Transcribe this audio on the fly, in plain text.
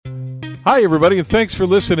Hi, everybody, and thanks for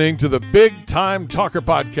listening to the Big Time Talker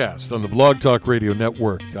podcast on the Blog Talk Radio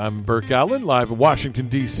Network. I'm Burke Allen, live in Washington,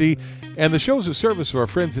 D.C., and the show is a service of our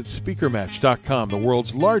friends at SpeakerMatch.com, the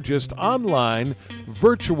world's largest online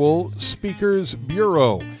virtual speakers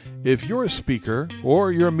bureau. If you're a speaker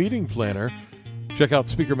or you're a meeting planner, check out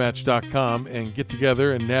SpeakerMatch.com and get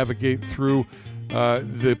together and navigate through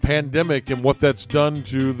the pandemic and what that's done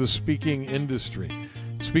to the speaking industry.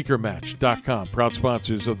 SpeakerMatch.com, proud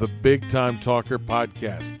sponsors of the Big Time Talker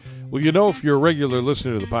podcast. Well, you know, if you're a regular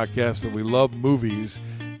listener to the podcast, that we love movies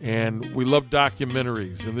and we love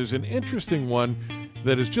documentaries. And there's an interesting one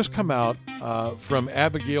that has just come out from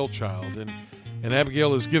Abigail Child. And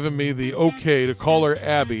Abigail has given me the okay to call her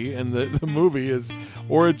Abby, and the movie is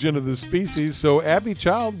Origin of the Species. So, Abby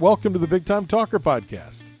Child, welcome to the Big Time Talker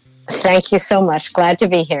podcast. Thank you so much. Glad to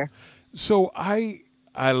be here. So,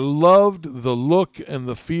 I loved the look and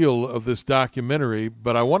the feel of this documentary,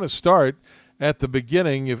 but I want to start at the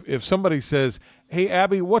beginning. If somebody says, hey,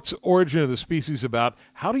 Abby, what's Origin of the Species about?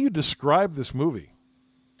 How do you describe this movie?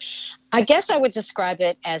 I guess I would describe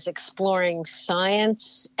it as exploring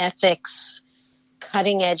science, ethics,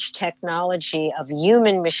 cutting-edge technology of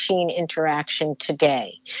human-machine interaction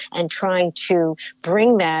today, and trying to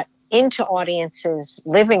bring that into audiences'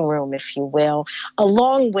 living room, if you will,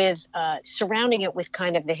 along with surrounding it with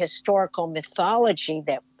kind of the historical mythology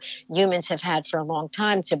that humans have had for a long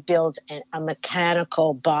time to build a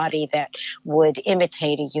mechanical body that would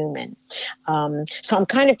imitate a human. So I'm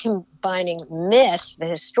kind of combining myth, the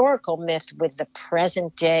historical myth, with the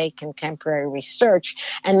present day contemporary research,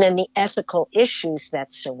 and then the ethical issues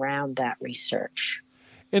that surround that research.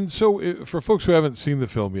 And so for folks who haven't seen the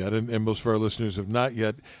film yet, and most of our listeners have not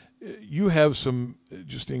yet, you have some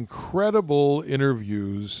just incredible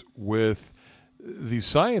interviews with these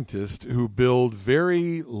scientists who build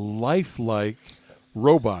very lifelike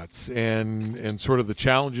robots and sort of the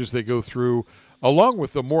challenges they go through, along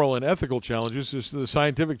with the moral and ethical challenges, just the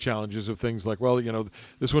scientific challenges of things like, well, you know,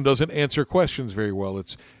 this one doesn't answer questions very well.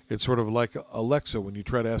 It's sort of like Alexa when you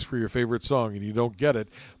try to ask for your favorite song and you don't get it.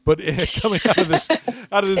 But coming out of this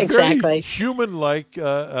Exactly. very human-like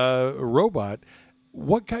robot.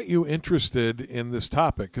 What got you interested in this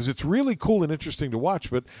topic? Because it's really cool and interesting to watch,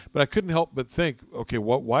 but I couldn't help but think, okay,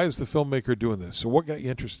 why is the filmmaker doing this? So what got you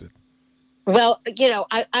interested? Well,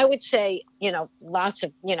 I would say, lots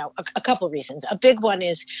of, a couple of reasons. A big one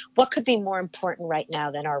is what could be more important right now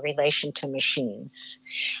than our relation to machines?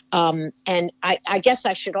 And I guess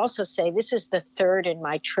I should also say this is the third in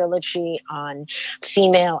my trilogy on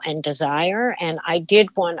female and desire. And I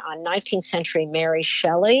did one on 19th century Mary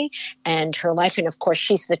Shelley and her life. And of course,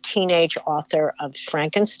 she's the teenage author of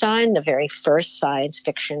Frankenstein, the very first science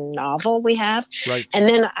fiction novel we have. Right. And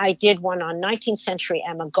then I did one on 19th century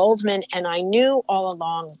Emma Goldman. And I knew all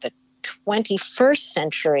along the 21st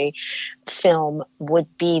century film would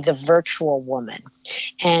be the virtual woman.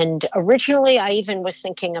 And originally I even was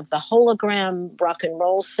thinking of the hologram rock and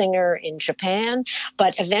roll singer in Japan,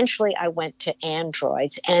 but eventually I went to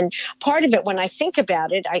androids. And part of it, when I think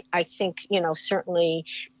about it, I think, certainly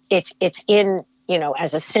it's in,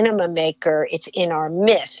 as a cinema maker, it's in our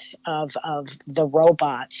myth of the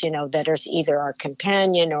robots, that are either our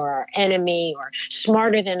companion or our enemy or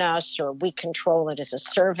smarter than us, or we control it as a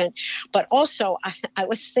servant. But also, I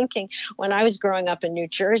was thinking when I was growing up in New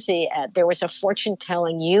Jersey, there was a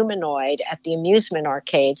fortune-telling humanoid at the amusement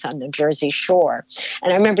arcades on the Jersey Shore.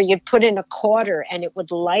 And I remember you'd put in a quarter and it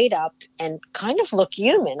would light up and kind of look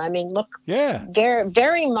human. I mean, look very,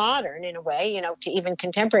 very modern in a way, to even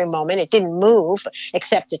contemporary moment. It didn't move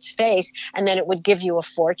except its face, and then it would give you a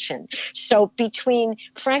fortune. So between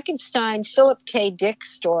Frankenstein, Philip K. Dick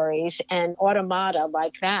stories, and automata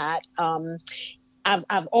like that,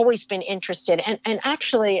 I've always been interested. And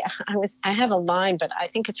actually, I have a line, but I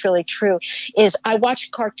think it's really true, is I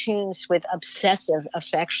watched cartoons with obsessive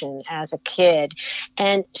affection as a kid.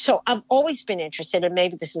 And so I've always been interested, and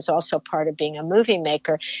maybe this is also part of being a movie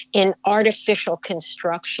maker, in artificial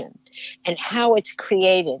construction and how it's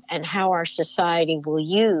created and how our society will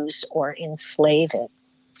use or enslave it.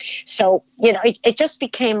 So, it just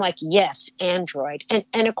became like, yes, Android.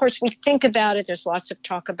 And of course, we think about it. There's lots of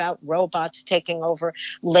talk about robots taking over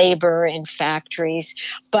labor in factories.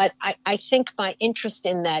 But I think my interest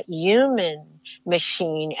in that human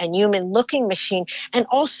machine and human looking machine, and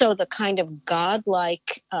also the kind of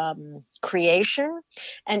godlike creation.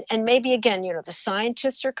 And maybe, again, the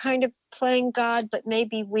scientists are kind of playing God, but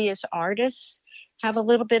maybe we as artists have a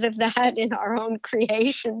little bit of that in our own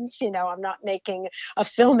creations. I'm not making a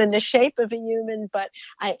film in the shape of a human, but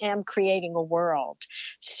I am creating a world.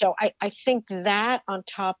 So I think that on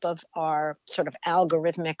top of our sort of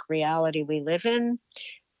algorithmic reality we live in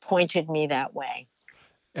pointed me that way.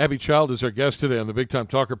 Abby Child is our guest today on the Big Time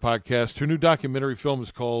Talker podcast. Her new documentary film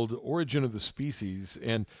is called Origin of the Species.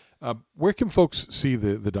 And where can folks see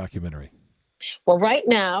the documentary? Well, right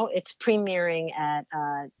now it's premiering at,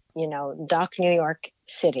 Doc, New York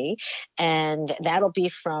City, and that'll be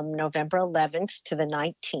from November 11th to the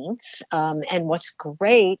 19th. And what's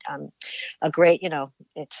great,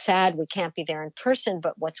 it's sad we can't be there in person,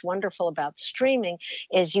 but what's wonderful about streaming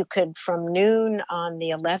is you could, from noon on the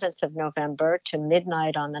 11th of November to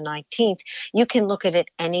midnight on the 19th, you can look at it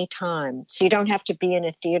anytime. So you don't have to be in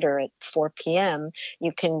a theater at 4 p.m.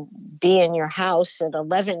 You can be in your house at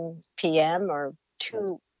 11 p.m. or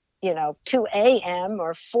 2 a.m.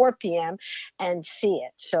 or 4 p.m. and see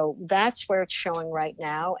it. So that's where it's showing right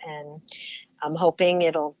now. And I'm hoping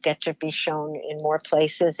it'll get to be shown in more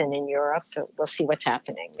places and in Europe. We'll see what's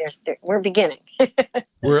happening. We're beginning.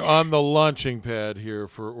 We're on the launching pad here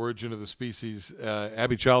for Origin of the Species.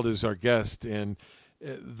 Abby Child is our guest. And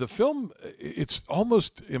the film, it's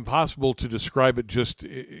almost impossible to describe it just,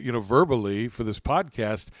 verbally for this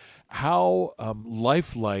podcast, how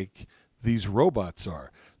lifelike these robots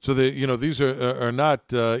are. So these are not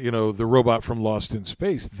the robot from Lost in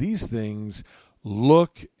Space. These things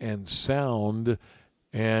look and sound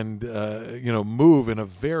and move in a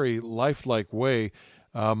very lifelike way,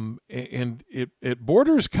 and it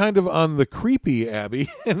borders kind of on the creepy, Abby.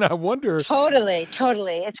 And I wonder. Totally,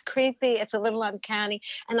 it's creepy. It's a little uncanny,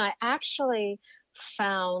 and I actually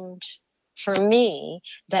found, for me,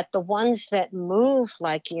 that the ones that move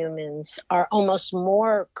like humans are almost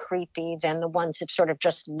more creepy than the ones that sort of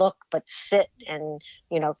just look but sit and,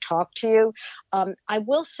 talk to you. I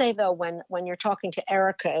will say, though, when you're talking to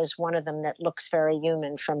Erica, is one of them that looks very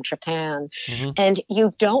human, from Japan, and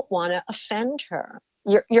you don't want to offend her.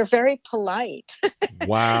 You're very polite.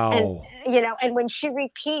 Wow. And when she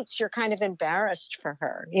repeats, you're kind of embarrassed for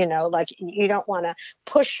her, like you don't want to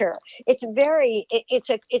push her. It's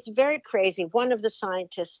very crazy. One of the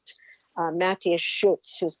scientists, Matthias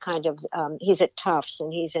Schutz, who's kind of, he's at Tufts,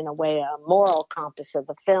 and he's in a way a moral compass of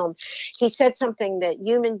the film. He said something that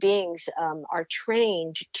human beings are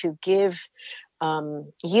trained to give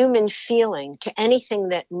human feeling to anything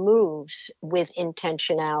that moves with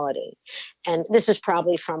intentionality. And this is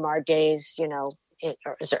probably from our days,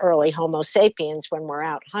 as early Homo sapiens, when we're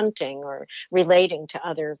out hunting or relating to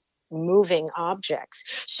other moving objects.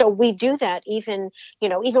 So we do that even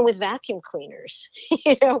with vacuum cleaners.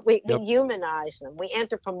 We humanize them, we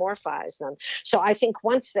anthropomorphize them. So I think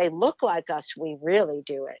once they look like us, we really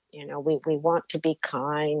do it. We want to be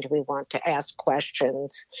kind, we want to ask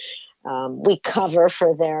questions. We cover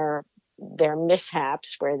for their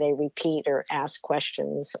mishaps where they repeat or ask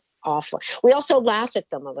questions awful. We also laugh at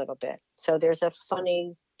them a little bit. So there's a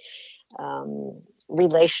funny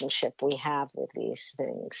relationship we have with these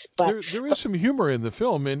things. But there is some humor in the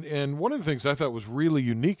film, and one of the things I thought was really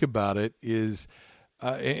unique about it is,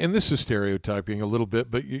 and this is stereotyping a little bit,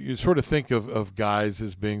 but you sort of think of guys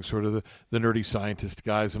as being sort of the nerdy scientist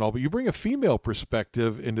guys and all, but you bring a female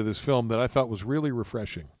perspective into this film that I thought was really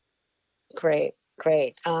refreshing. Great.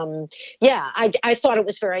 I thought it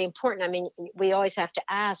was very important. I mean, we always have to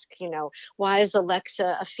ask, why is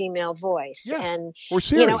Alexa a female voice? Yeah. And or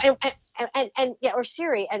Siri. Or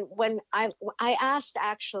Siri. And when I asked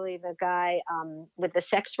actually the guy with the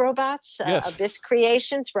sex robots, Yes. Abyss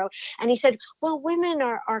Creations, and he said, well, women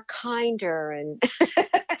are kinder and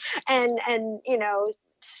and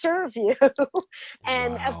serve you.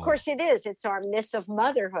 And Wow. of course it's our myth of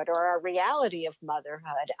motherhood, or our reality of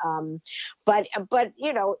motherhood. But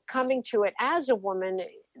coming to it as a woman,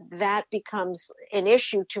 that becomes an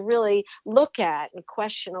issue to really look at and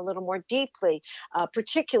question a little more deeply,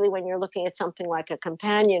 particularly when you're looking at something like a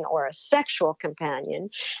companion or a sexual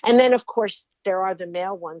companion. And then of course there are the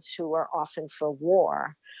male ones who are often for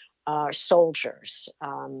war, soldiers,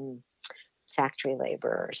 factory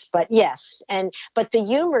laborers. But yes, but the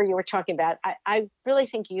humor you were talking about, I really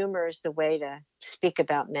think humor is the way to speak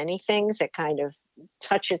about many things. It kind of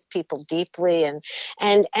touches people deeply, and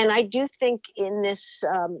I do think in this,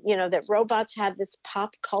 that robots have this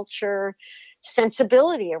pop culture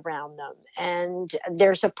sensibility around them, and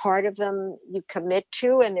there's a part of them you commit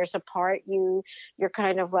to, and there's a part you're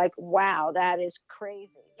kind of like, wow, that is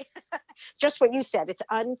crazy. just what you said. It's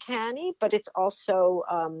uncanny, but it's also,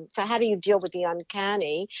 so how do you deal with the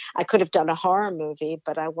uncanny? I could have done a horror movie,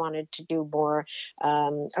 but I wanted to do more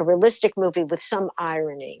a realistic movie with some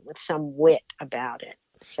irony, with some wit about it.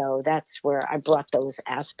 So that's where I brought those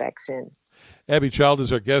aspects in. Abby Child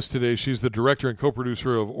is our guest today. She's the director and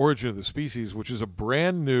co-producer of Origin of the Species, which is a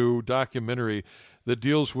brand new documentary that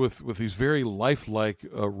deals with these very lifelike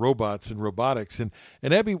robots and robotics. And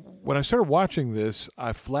Abby, when I started watching this,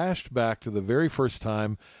 I flashed back to the very first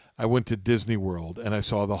time I went to Disney World and I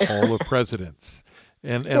saw the Hall of Presidents.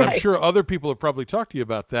 And right. I'm sure other people have probably talked to you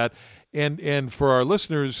about that. And for our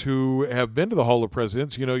listeners who have been to the Hall of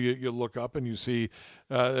Presidents, you look up and you see,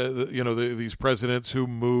 these presidents who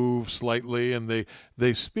move slightly and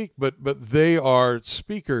they speak, but they are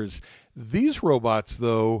speakers. These robots,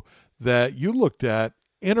 though, that you looked at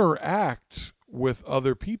interact with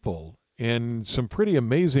other people in some pretty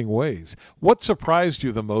amazing ways. What surprised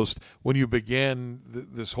you the most when you began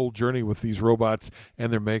this whole journey with these robots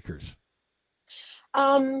and their makers?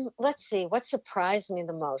 Let's see, what surprised me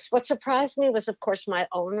the most? What surprised me was, of course, my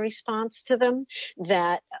own response to them,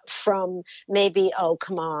 that from maybe, oh,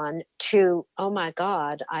 come on, to, oh my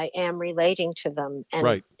God, I am relating to them. And,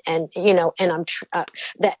 right. And, and I'm,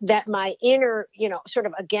 that my inner, sort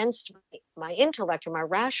of against my intellect or my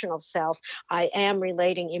rational self, I am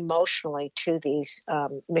relating emotionally to these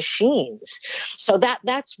machines. So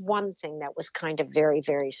that's one thing that was kind of very,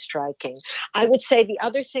 very striking. I would say the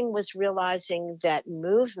other thing was realizing that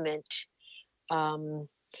movement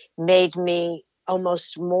made me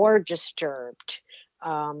almost more disturbed.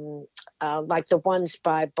 Like the ones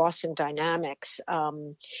by Boston Dynamics,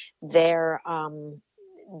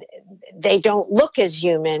 they don't look as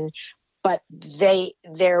human, but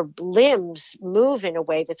their limbs move in a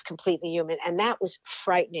way that's completely human. And that was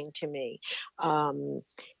frightening to me,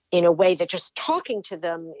 in a way that just talking to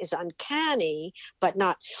them is uncanny, but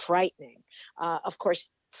not frightening. Of course,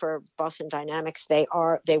 for Boston Dynamics, they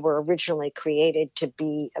were originally created to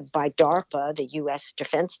be by DARPA, the U.S.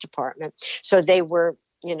 Defense Department. So they were,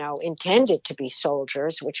 intended to be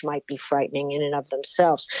soldiers, which might be frightening in and of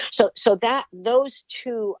themselves. So that those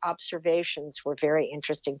two observations were very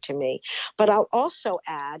interesting to me. But I'll also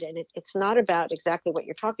add, and it's not about exactly what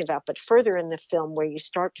you're talking about, but further in the film where you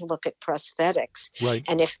start to look at prosthetics, right.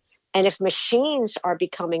 And if machines are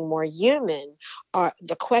becoming more human,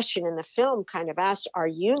 the question in the film kind of asks, are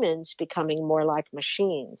humans becoming more like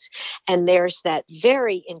machines? And there's that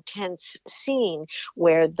very intense scene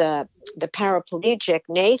where the paraplegic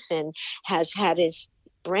Nathan has had his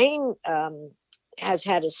brain, has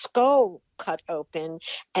had his skull cut open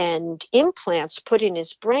and implants put in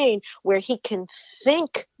his brain where he can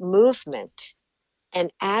think movement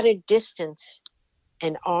and at a distance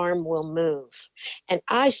an arm will move. And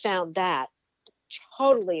I found that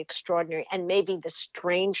totally extraordinary and maybe the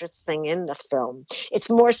strangest thing in the film. It's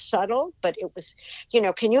more subtle, but it was,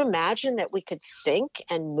 can you imagine that we could think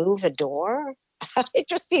and move a door? It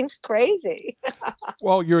just seems crazy.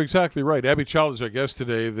 Well, you're exactly right. Abby Child is our guest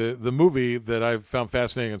today. The movie that I've found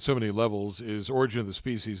fascinating on so many levels is Origin of the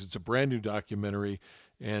Species. It's a brand new documentary,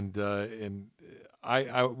 and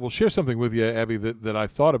I will share something with you, Abby, that I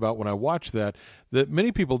thought about when I watched that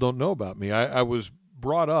many people don't know about me. I was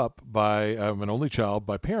brought up by, I'm an only child,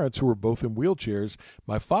 by parents who were both in wheelchairs.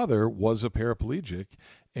 My father was a paraplegic,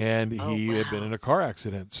 and he had been in a car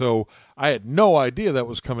accident. So I had no idea that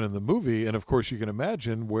was coming in the movie. And, of course, you can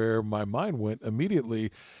imagine where my mind went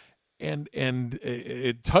immediately. And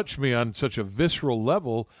it touched me on such a visceral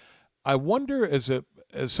level. I wonder, as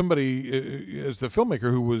somebody, as the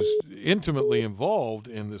filmmaker who was intimately involved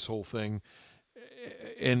in this whole thing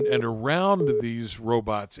and around these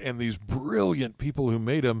robots and these brilliant people who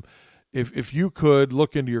made them, if you could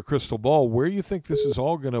look into your crystal ball, where you think this is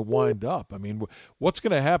all going to wind up? I mean, what's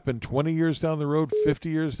going to happen 20 years down the road, 50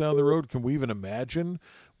 years down the road? Can we even imagine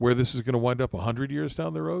where this is going to wind up 100 years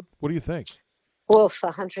down the road? What do you think? Oof,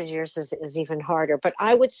 100 years is even harder. But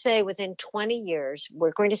I would say within 20 years,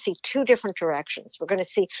 we're going to see two different directions. We're going to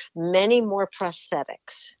see many more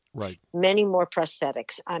prosthetics. Right. Many more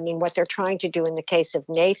prosthetics. I mean, what they're trying to do in the case of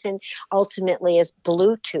Nathan ultimately is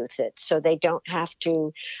Bluetooth it so they don't have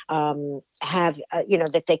to have,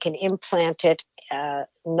 that they can implant it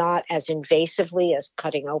not as invasively as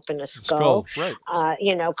cutting open a skull. Right.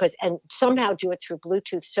 And somehow do it through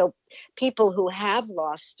Bluetooth. So people who have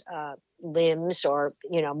lost limbs or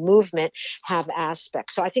movement have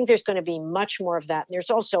aspects. So I think there's going to be much more of that. And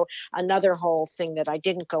there's also another whole thing that I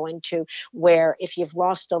didn't go into, where if you've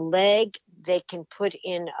lost a leg, they can put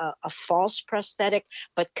in a false prosthetic,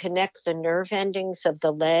 but connect the nerve endings of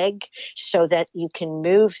the leg so that you can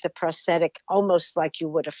move the prosthetic almost like you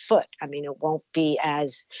would a foot. I mean, it won't be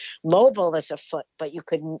as mobile as a foot, but you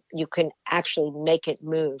can actually make it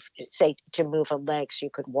move, say to move a leg so you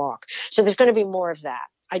could walk. So there's going to be more of that.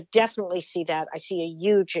 I definitely see that. I see a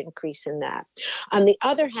huge increase in that. On the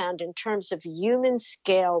other hand, in terms of human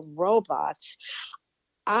scale robots,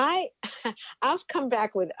 I've come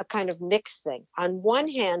back with a kind of mixed thing. On one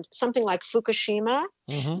hand, something like Fukushima,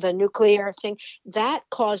 the nuclear thing, that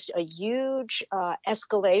caused a huge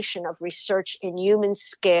escalation of research in human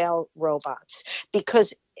scale robots,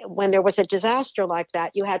 because when there was a disaster like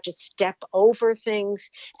that, you had to step over things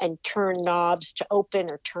and turn knobs to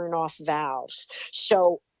open or turn off valves.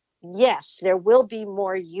 So yes, there will be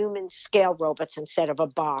more human scale robots instead of a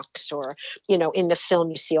box, or, in the film,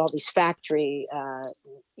 you see all these factory,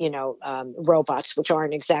 robots, which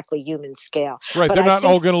aren't exactly human scale. Right. But they're not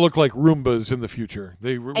all going to look like Roombas in the future.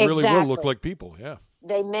 They really will look like people. Yeah.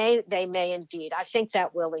 They may indeed. I think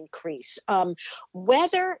that will increase. Now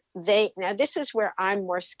this is where I'm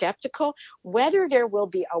more skeptical, whether there will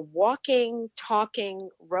be a walking, talking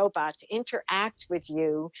robot to interact with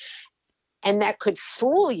you and that could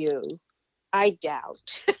fool you. I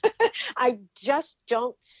doubt. I just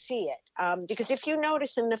don't see it. Because if you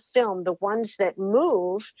notice in the film, the ones that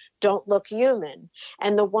move don't look human,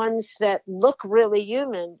 and the ones that look really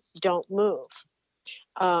human don't move.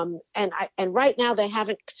 And right now they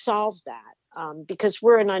haven't solved that, because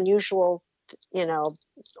we're an unusual,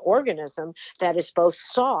 organism that is both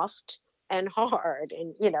soft and hard,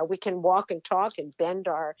 and we can walk and talk and bend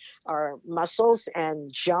our muscles and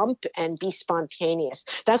jump and be spontaneous.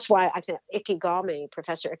 That's why I think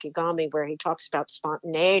Professor Ikigami, where he talks about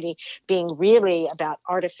spontaneity being really about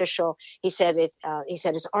artificial, he said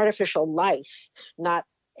it's artificial life, not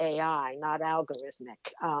AI, not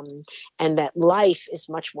algorithmic, and that life is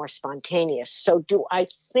much more spontaneous. So do I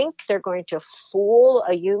think they're going to fool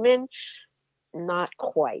a human? Not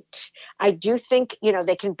quite. I do think,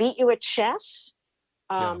 they can beat you at chess,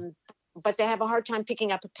 but they have a hard time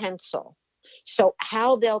picking up a pencil. So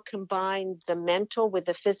how they'll combine the mental with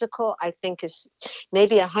the physical, I think is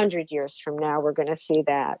maybe 100 years from now, we're going to see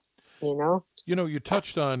that, You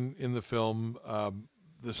touched on in the film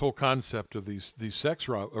this whole concept of these sex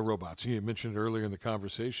robots. You mentioned earlier in the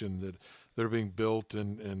conversation that they're being built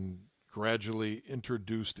and gradually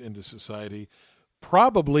introduced into society.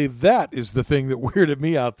 Probably that is the thing that weirded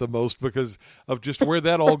me out the most, because of just where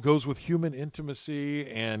that all goes with human intimacy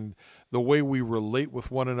and the way we relate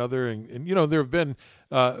with one another. And there have been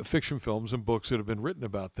fiction films and books that have been written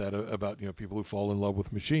about that, about people who fall in love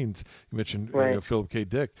with machines. You mentioned Philip K.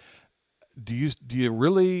 Dick. Do you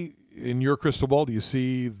really, in your crystal ball, do you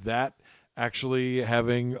see that actually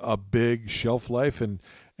having a big shelf life? And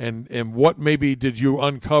what maybe did you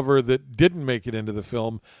uncover that didn't make it into the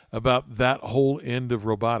film about that whole end of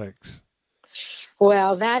robotics?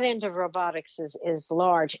 Well, that end of robotics is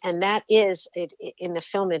large, and that is it, in the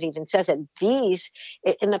film. It even says that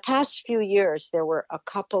in the past few years, there were a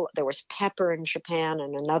couple. There was Pepper in Japan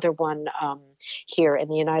and another one here in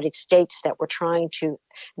the United States that were trying to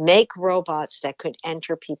make robots that could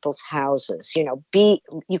enter people's houses.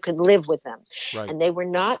 You could live with them, right. And they were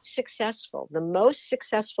not successful. The most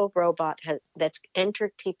successful robot that's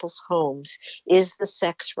entered people's homes is the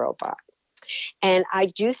sex robot. And I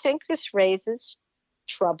do think this raises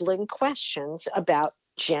troubling questions about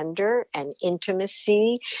gender and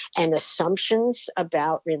intimacy and assumptions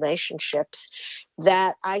about relationships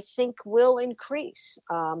that I think will increase.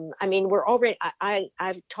 We're already,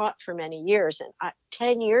 I've taught for many years, and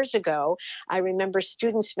 10 years ago, I remember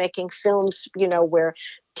students making films, where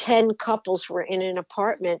 10 couples were in an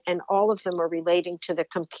apartment and all of them are relating to the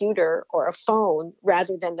computer or a phone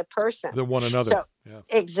rather than the person. Than one another. So, yeah.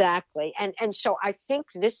 Exactly. And so I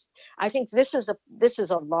think this is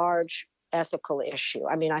a large ethical issue.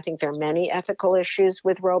 I think there are many ethical issues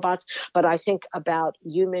with robots, but I think about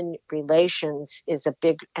human relations is a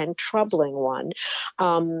big and troubling one.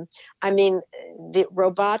 The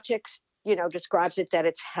robotics, describes it that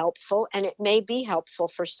it's helpful, and it may be helpful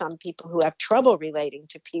for some people who have trouble relating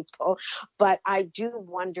to people. But I do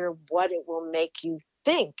wonder what it will make you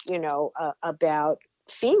think, about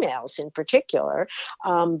females in particular,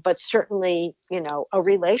 but certainly, a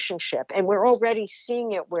relationship. And we're already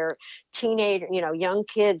seeing it where young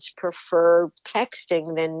kids prefer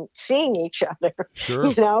texting than seeing each other,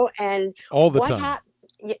 Sure. And all the time.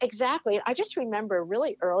 Yeah, exactly. I just remember a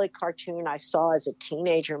really early cartoon I saw as a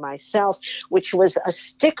teenager myself, which was a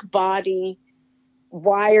stick body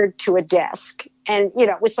wired to a desk. And, you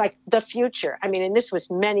know, it was like the future. I mean, and this was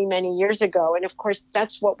many, many years ago. And of course,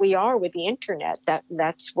 that's what we are with the internet.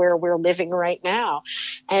 That's where we're living right now.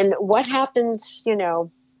 And what happens,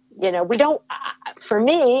 we don't, for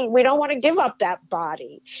me, we don't want to give up that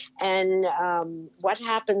body. And what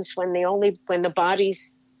happens when the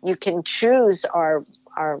bodies you can choose are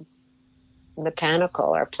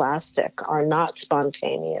mechanical, are plastic, are not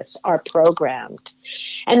spontaneous, are programmed?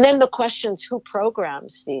 And then the questions, who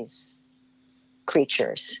programs these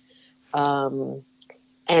creatures? And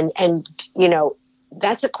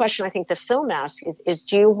that's a question I think the film asks is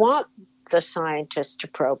do you want the scientists to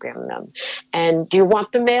program them? And do you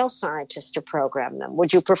want the male scientists to program them?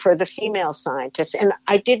 Would you prefer the female scientists? And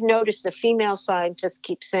I did notice the female scientists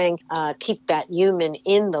keep saying, keep that human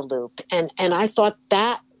in the loop. And I thought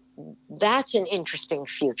that's an interesting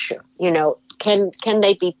future. Can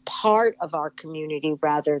they be part of our community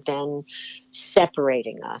rather than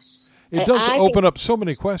separating us? It does open up so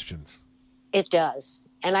many questions. It does.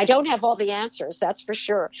 And I don't have all the answers, that's for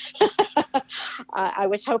sure. I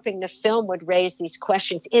was hoping the film would raise these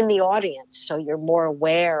questions in the audience so you're more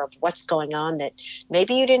aware of what's going on that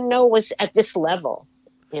maybe you didn't know was at this level,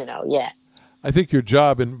 yet. I think your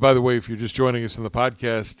job, and by the way, if you're just joining us in the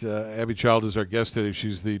podcast, Abby Child is our guest today.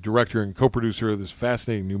 She's the director and co-producer of this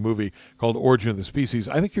fascinating new movie called Origin of the Species.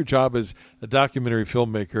 I think your job as a documentary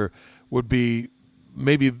filmmaker would be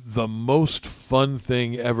maybe the most fun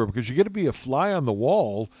thing ever, because you get to be a fly on the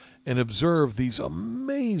wall and observe these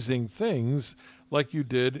amazing things like you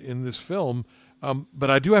did in this film. But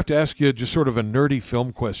I do have to ask you just sort of a nerdy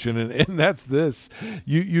film question, and that's this.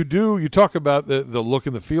 You talk about the look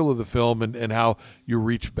and the feel of the film and how you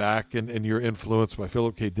reach back and you're influenced by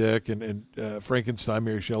Philip K. Dick and Frankenstein,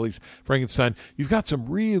 Mary Shelley's Frankenstein. You've got some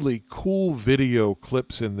really cool video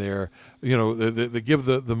clips in there, that give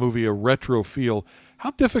the movie a retro feel. How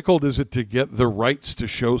difficult is it to get the rights to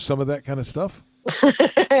show some of that kind of stuff?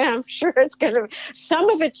 I'm sure some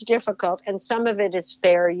of it's difficult and some of it is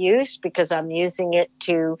fair use because I'm using it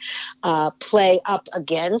to play up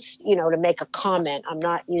against, to make a comment. I'm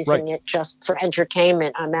not using it just for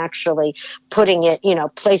entertainment. I'm actually putting it,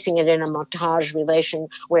 placing it in a montage relation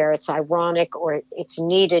where it's ironic or it's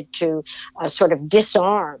needed to sort of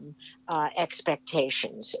disarm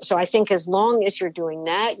expectations. So I think as long as you're doing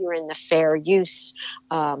that, you're in the fair use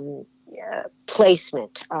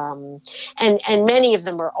placement. And many of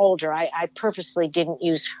them are older. I purposely didn't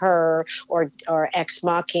use Her or Ex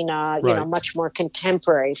Machina, much more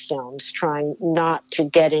contemporary films, trying not to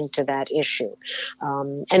get into that issue.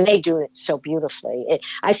 And they do it so beautifully.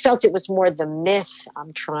 I felt it was more the myth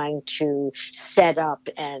I'm trying to set up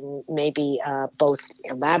and maybe both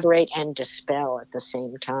elaborate and dispel at the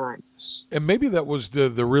same time. And maybe that was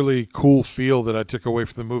the really cool feel that I took away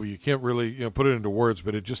from the movie. You can't really put it into words,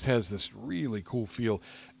 but it just has this really cool feel.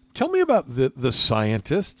 Tell me about the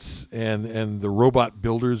scientists and the robot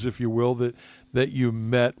builders, if you will, that you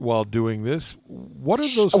met while doing this. What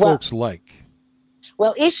are those folks like?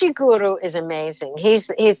 Well, Ishiguro is amazing. He's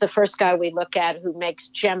the first guy we look at who makes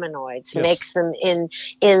Geminoids, makes them in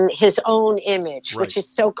his own image, which is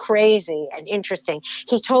so crazy and interesting.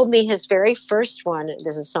 He told me his very first one,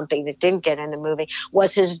 this is something that didn't get in the movie,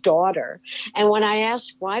 was his daughter. And when I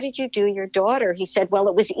asked, why did you do your daughter? He said, well,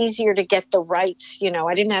 it was easier to get the rights.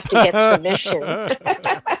 I didn't have to get permission.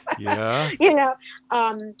 Yeah.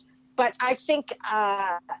 But I think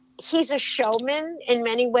he's a showman in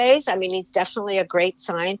many ways. I mean, he's definitely a great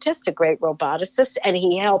scientist, a great roboticist, and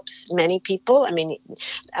he helps many people. I mean,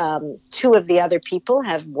 two of the other people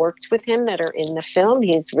have worked with him that are in the film.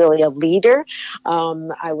 He's really a leader.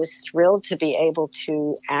 I was thrilled to be able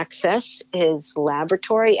to access his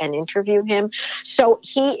laboratory and interview him. So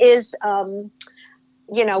he is...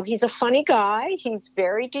 he's a funny guy. He's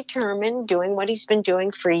very determined, doing what he's been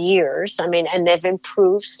doing for years. I mean, and they've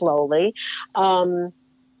improved slowly. When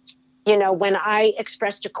I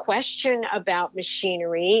expressed a question about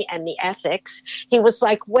machinery and the ethics, he was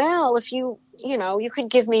like, well, if you could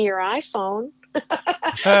give me your iPhone.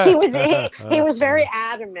 He was very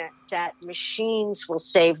adamant that machines will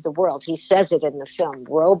save the world. He says it in the film,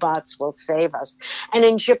 robots will save us. And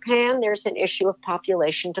in Japan, there's an issue of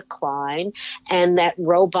population decline and that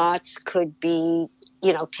robots could be,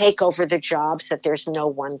 take over the jobs that there's no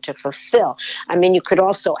one to fulfill. I mean, you could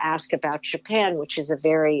also ask about Japan, which is a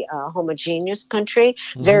very homogeneous country,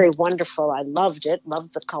 very wonderful. I loved it,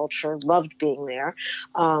 loved the culture, loved being there.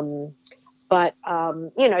 But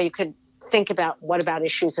you could think about what about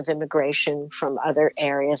issues of immigration from other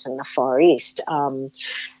areas in the Far East.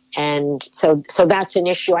 And so that's an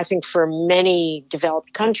issue, I think, for many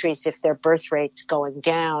developed countries. If their birth rate's going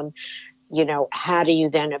down, how do you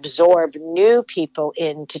then absorb new people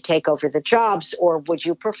in to take over the jobs, or would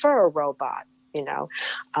you prefer a robot?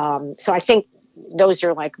 So I think those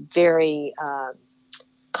are like very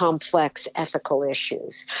complex ethical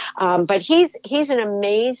issues. But he's an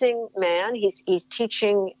amazing man. He's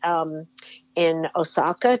teaching in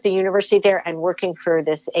Osaka at the university there and working for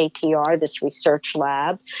this ATR, this research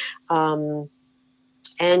lab.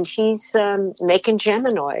 And he's making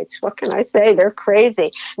Geminoids. What can I say? They're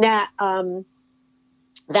crazy. Now,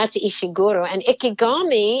 that's Ishiguro. And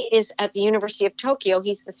Ikigami is at the University of Tokyo.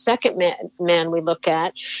 He's the second man we look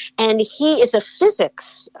at. And he is a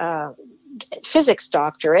physics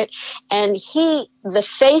doctorate. And the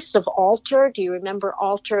face of Alter, do you remember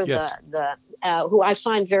Alter? Yes. Who I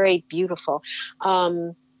find very beautiful.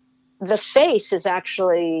 The face is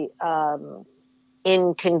actually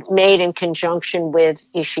made in conjunction with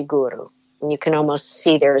Ishiguro. And you can almost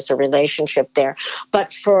see there's a relationship there.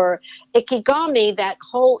 But for Ikigami, that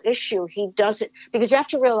whole issue, he does it because you have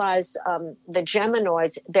to realize the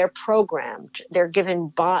Geminoids, they're programmed. They're given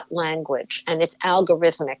bot language and it's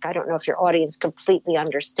algorithmic. I don't know if your audience completely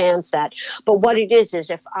understands that. But what it is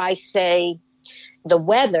if I say the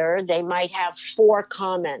weather, they might have 4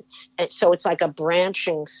 comments. And so it's like a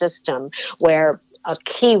branching system where a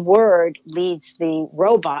key word leads the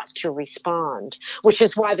robot to respond, which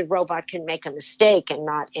is why the robot can make a mistake and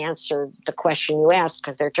not answer the question you ask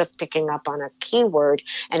because they're just picking up on a keyword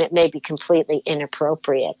and it may be completely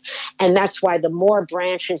inappropriate. And that's why the more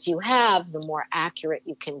branches you have, the more accurate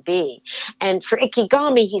you can be. And for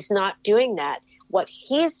Ikigami, he's not doing that. What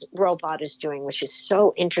his robot is doing, which is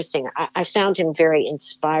so interesting, I found him very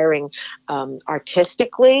inspiring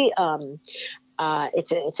artistically.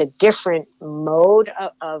 It's a different mode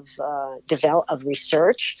of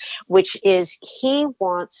research, which is he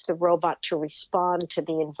wants the robot to respond to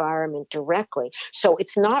the environment directly. So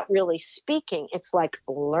it's not really speaking. It's like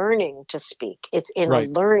learning to speak. It's in a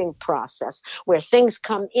learning process where things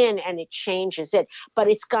come in and it changes it, but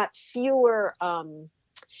it's got fewer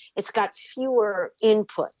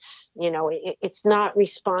inputs. It's not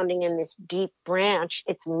responding in this deep branch.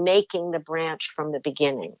 It's making the branch from the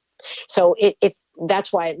beginning. So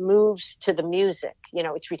that's why it moves to the music.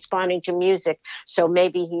 It's responding to music. So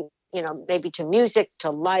maybe maybe to music,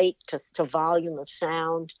 to light, to volume of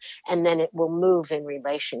sound, and then it will move in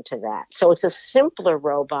relation to that. So it's a simpler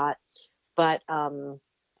robot, but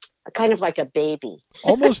kind of like a baby.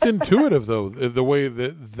 Almost intuitive, though, the way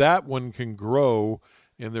that one can grow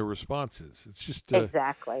in their responses. It's just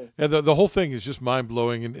exactly. And the whole thing is just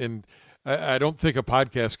mind-blowing, and I don't think a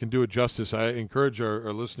podcast can do it justice. I encourage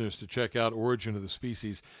our listeners to check out Origin of the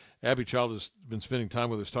Species. Abby Child has been spending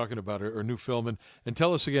time with us talking about her new film, and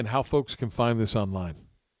tell us again how folks can find this online.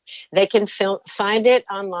 They can find it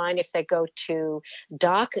online if they go to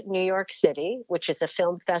DOC New York City, which is a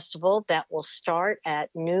film festival that will start at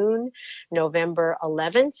noon November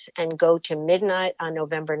 11th and go to midnight on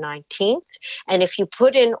November 19th. And if you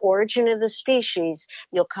put in Origin of the Species,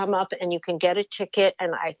 you'll come up and you can get a ticket.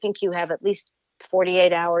 And I think you have at least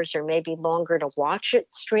 48 hours or maybe longer to watch it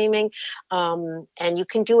streaming. And you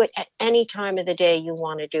can do it at any time of the day you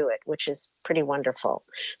want to do it, which is pretty wonderful.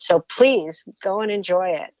 So please go and enjoy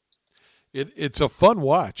it. It's a fun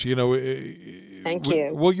watch, Thank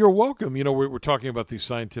you. Well, you're welcome. We're talking about these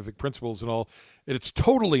scientific principles and all. And it's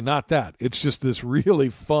totally not that. It's just this really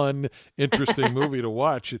fun, interesting movie to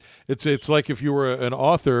watch. It's like if you were an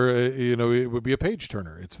author, it would be a page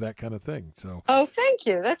turner. It's that kind of thing. So. Oh, thank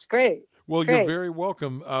you. That's great. Well, great. You're very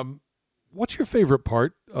welcome. What's your favorite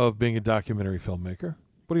part of being a documentary filmmaker?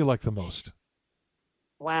 What do you like the most?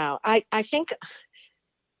 Wow. I think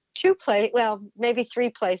maybe 3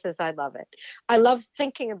 places I love it. I love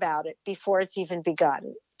thinking about it before it's even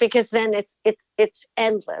begun, because then it's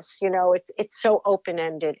endless. It's so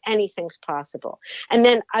open-ended. Anything's possible. And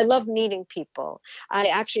then I love meeting people. I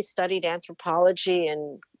actually studied anthropology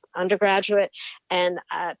and undergraduate, and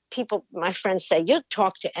my friends say, you'll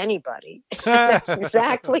talk to anybody. That's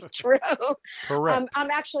exactly true. Correct.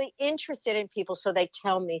 I'm actually interested in people, so they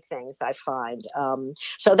tell me things, I find.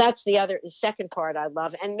 So that's the second part I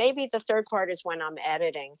love. And maybe the third part is when I'm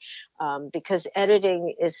editing, because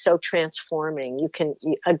editing is so transforming.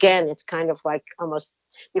 It's kind of like almost,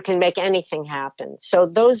 you can make anything happen. So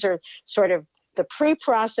those are sort of the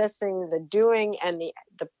pre-processing, the doing, and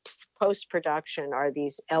the post-production are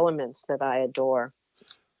these elements that I adore.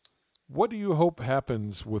 What do you hope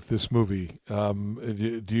happens with this movie?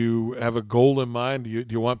 Do you have a goal in mind? Do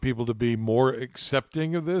you want people to be more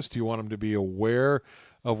accepting of this? Do you want them to be aware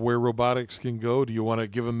of where robotics can go? Do you want to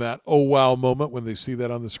give them that oh wow moment when they see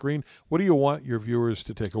that on the screen? What do you want your viewers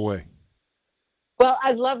to take away? Well,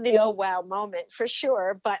 I love the oh wow moment for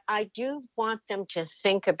sure, but I do want them to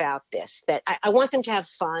think about this. That I want them to have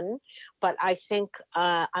fun, but I think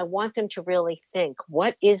I want them to really think: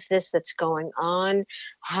 what is this that's going on?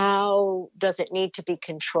 How does it need to be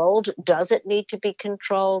controlled? Does it need to be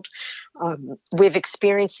controlled? We've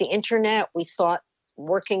experienced the internet. We thought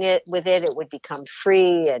working it with it would become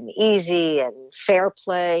free and easy and fair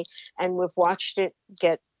play, and we've watched it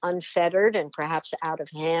get unfettered and perhaps out of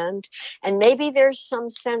hand. And maybe there's some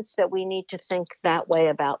sense that we need to think that way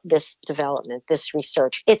about this development, this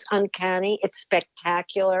research. It's uncanny, it's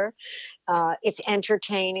spectacular, it's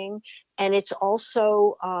entertaining, and it's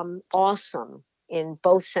also awesome in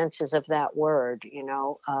both senses of that word,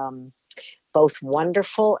 both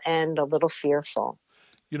wonderful and a little fearful.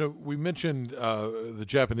 We mentioned the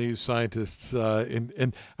Japanese scientists,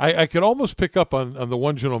 and I could almost pick up on the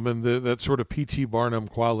one gentleman, that sort of P.T. Barnum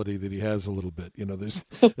quality that he has a little bit. There's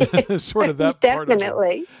sort of that part of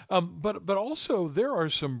Definitely. But also there are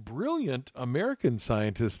some brilliant American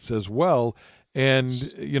scientists as well. And,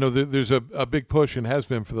 there's a big push, and has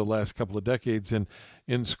been for the last couple of decades in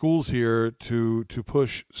schools here to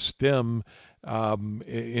push STEM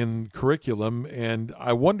in curriculum. And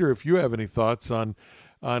I wonder if you have any thoughts on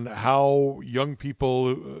how young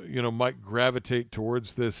people, might gravitate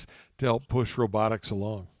towards this to help push robotics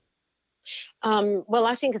along. Well,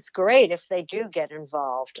 I think it's great if they do get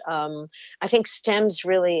involved. I think STEM's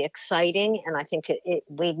really exciting, and I think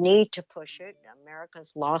we need to push it.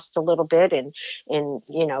 America's lost a little bit, and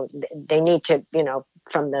they need to,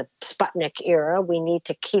 from the Sputnik era, we need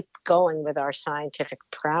to keep going with our scientific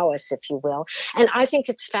prowess, if you will. And I think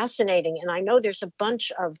it's fascinating. And I know there's a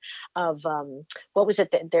bunch of what was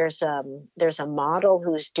it? There's a model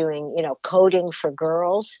who's doing, coding for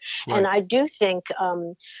girls, Right. And I do think.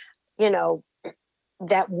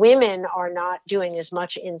 That women are not doing as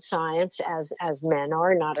much in science as men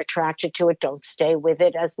are, not attracted to it, don't stay with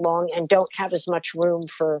it as long, and don't have as much room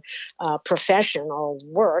for professional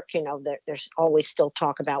work. There's always still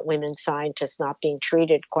talk about women scientists not being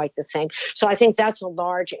treated quite the same. So I think that's a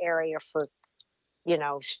large area for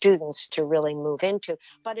students to really move into,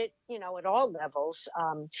 but at all levels,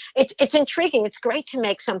 it's intriguing. It's great to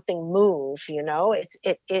make something move.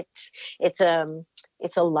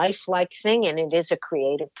 It's a lifelike thing, and it is a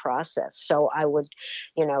creative process. So I would,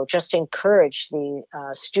 just encourage the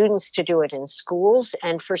students to do it in schools,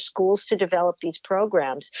 and for schools to develop these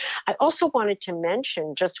programs. I also wanted to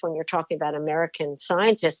mention, just when you're talking about American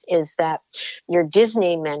scientists, is that your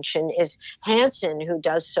Disney mention is Hansen, who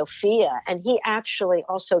does Sophia, and he actually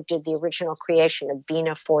also did the original creation of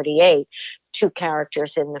Bina 48, two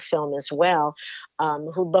characters in the film as well,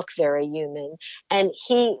 who look very human. And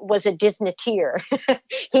he was a Disneyteer.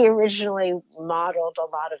 He originally modeled a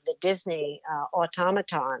lot of the Disney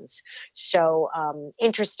automatons. So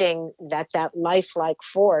interesting that lifelike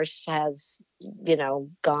force has,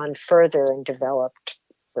 gone further and developed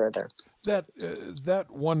further. That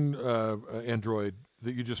one android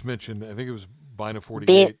that you just mentioned, I think it was Bina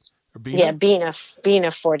 48. Yeah,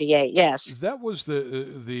 Bina 48. Yes, that was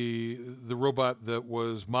the robot that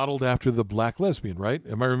was modeled after the black lesbian, right?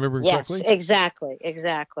 Am I remembering correctly? Yes,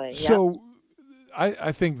 exactly. So, yep.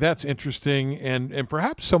 I think that's interesting and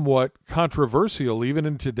perhaps somewhat controversial, even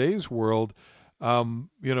in today's world.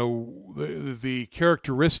 The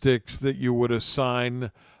characteristics that you would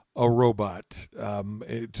assign a robot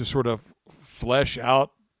to sort of flesh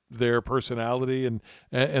out their personality and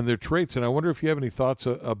their traits. And I wonder if you have any thoughts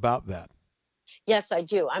about that. Yes, I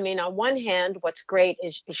do. I mean, on one hand, what's great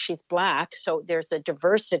is she's black, so there's a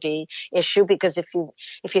diversity issue, because if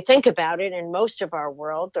you think about it, in most of our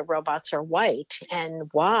world, the robots are white. And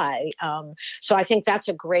why? So I think that's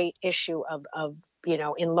a great issue of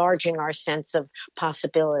enlarging our sense of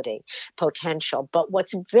possibility, potential. But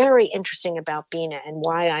what's very interesting about Bina, and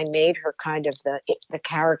why I made her kind of the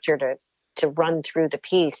character to run through the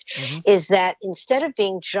piece, is that instead of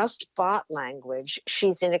being just bot language,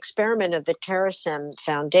 she's an experiment of the Terasem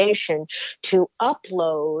Foundation to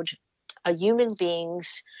upload a human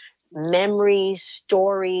being's memories,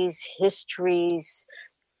 stories, histories,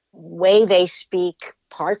 way they speak,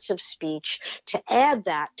 parts of speech, to add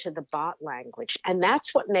that to the bot language. And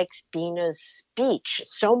that's what makes Bina's speech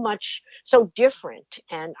so different,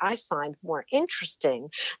 and I find more interesting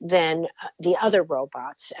than the other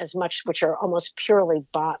robots, as much, which are almost purely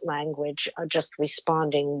bot language, just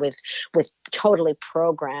responding with totally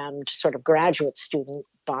programmed sort of graduate student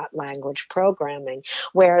bot language programming,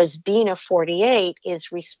 whereas Bina 48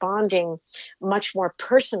 is responding much more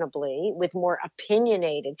personably with more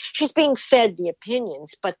opinionated. She's being fed the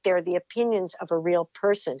opinions, but they're the opinions of a real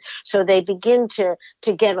person. So they begin to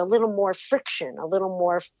get a little more friction, a little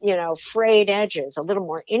more, frayed edges, a little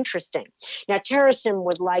more interesting. Now, Terracin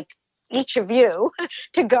would like each of you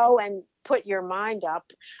to go and put your mind up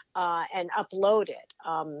and upload it.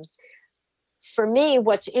 For me,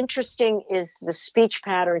 what's interesting is the speech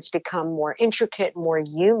patterns become more intricate, more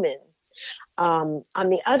human. On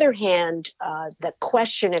the other hand, the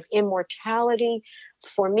question of immortality,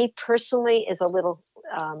 for me personally, is a little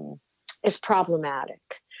is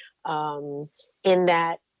problematic. In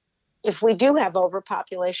that, if we do have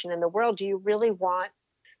overpopulation in the world, do you really want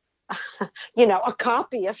a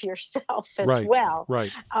copy of yourself as well? Right.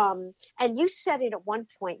 And you said it at one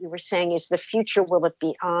point, you were saying, is the future, will it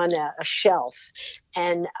be on a shelf?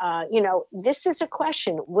 And, this is a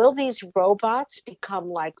question. Will these robots become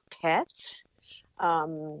like pets?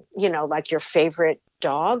 Like your favorite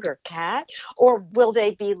dog or cat? Or will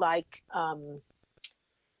they be like,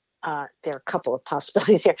 there are a couple of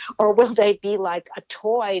possibilities here. Or will they be like a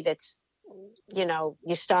toy that's, you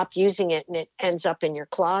stop using it and it ends up in your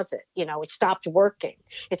closet. It stopped working.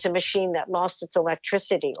 It's a machine that lost its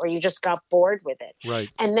electricity, or you just got bored with it. Right.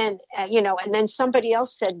 And then, and then somebody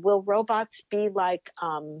else said, will robots be like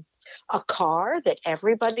a car that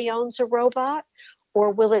everybody owns a robot?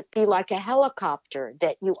 Or will it be like a helicopter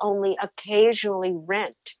that you only occasionally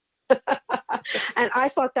rent? And I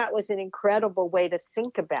thought that was an incredible way to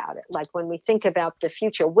think about it. Like when we think about the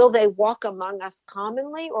future, will they walk among us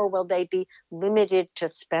commonly, or will they be limited to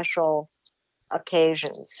special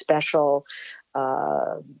occasions, special,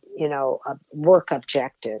 work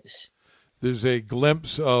objectives? There's a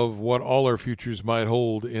glimpse of what all our futures might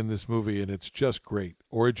hold in this movie, and it's just great.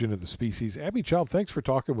 Origin of the Species. Abby Child, thanks for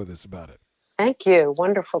talking with us about it. Thank you.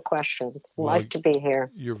 Wonderful question. Like to be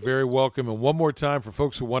here. You're very welcome. And one more time for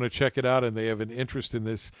folks who want to check it out and they have an interest in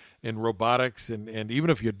this, in robotics, and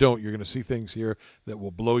even if you don't, you're going to see things here that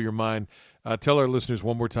will blow your mind. Tell our listeners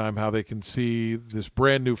one more time how they can see this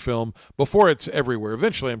brand new film before it's everywhere.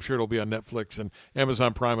 Eventually, I'm sure it'll be on Netflix and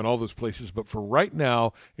Amazon Prime and all those places. But for right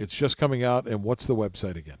now, it's just coming out. And what's the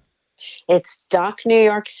website again? It's Doc New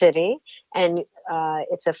York City, and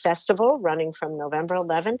it's a festival running from November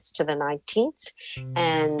 11th to the 19th.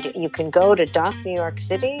 And you can go to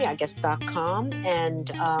docnewyorkcity.com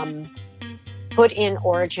and put in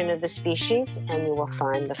Origin of the Species, and you will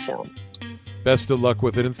find the film. Best of luck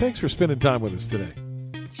with it, and thanks for spending time with us today.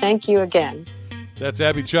 Thank you again. That's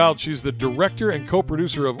Abby Child. She's the director and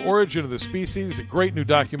co-producer of Origin of the Species, a great new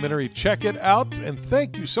documentary. Check it out, and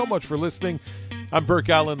thank you so much for listening. I'm Burke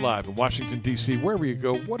Allen, live in Washington, D.C. Wherever you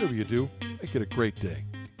go, whatever you do, make it a great day.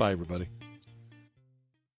 Bye, everybody.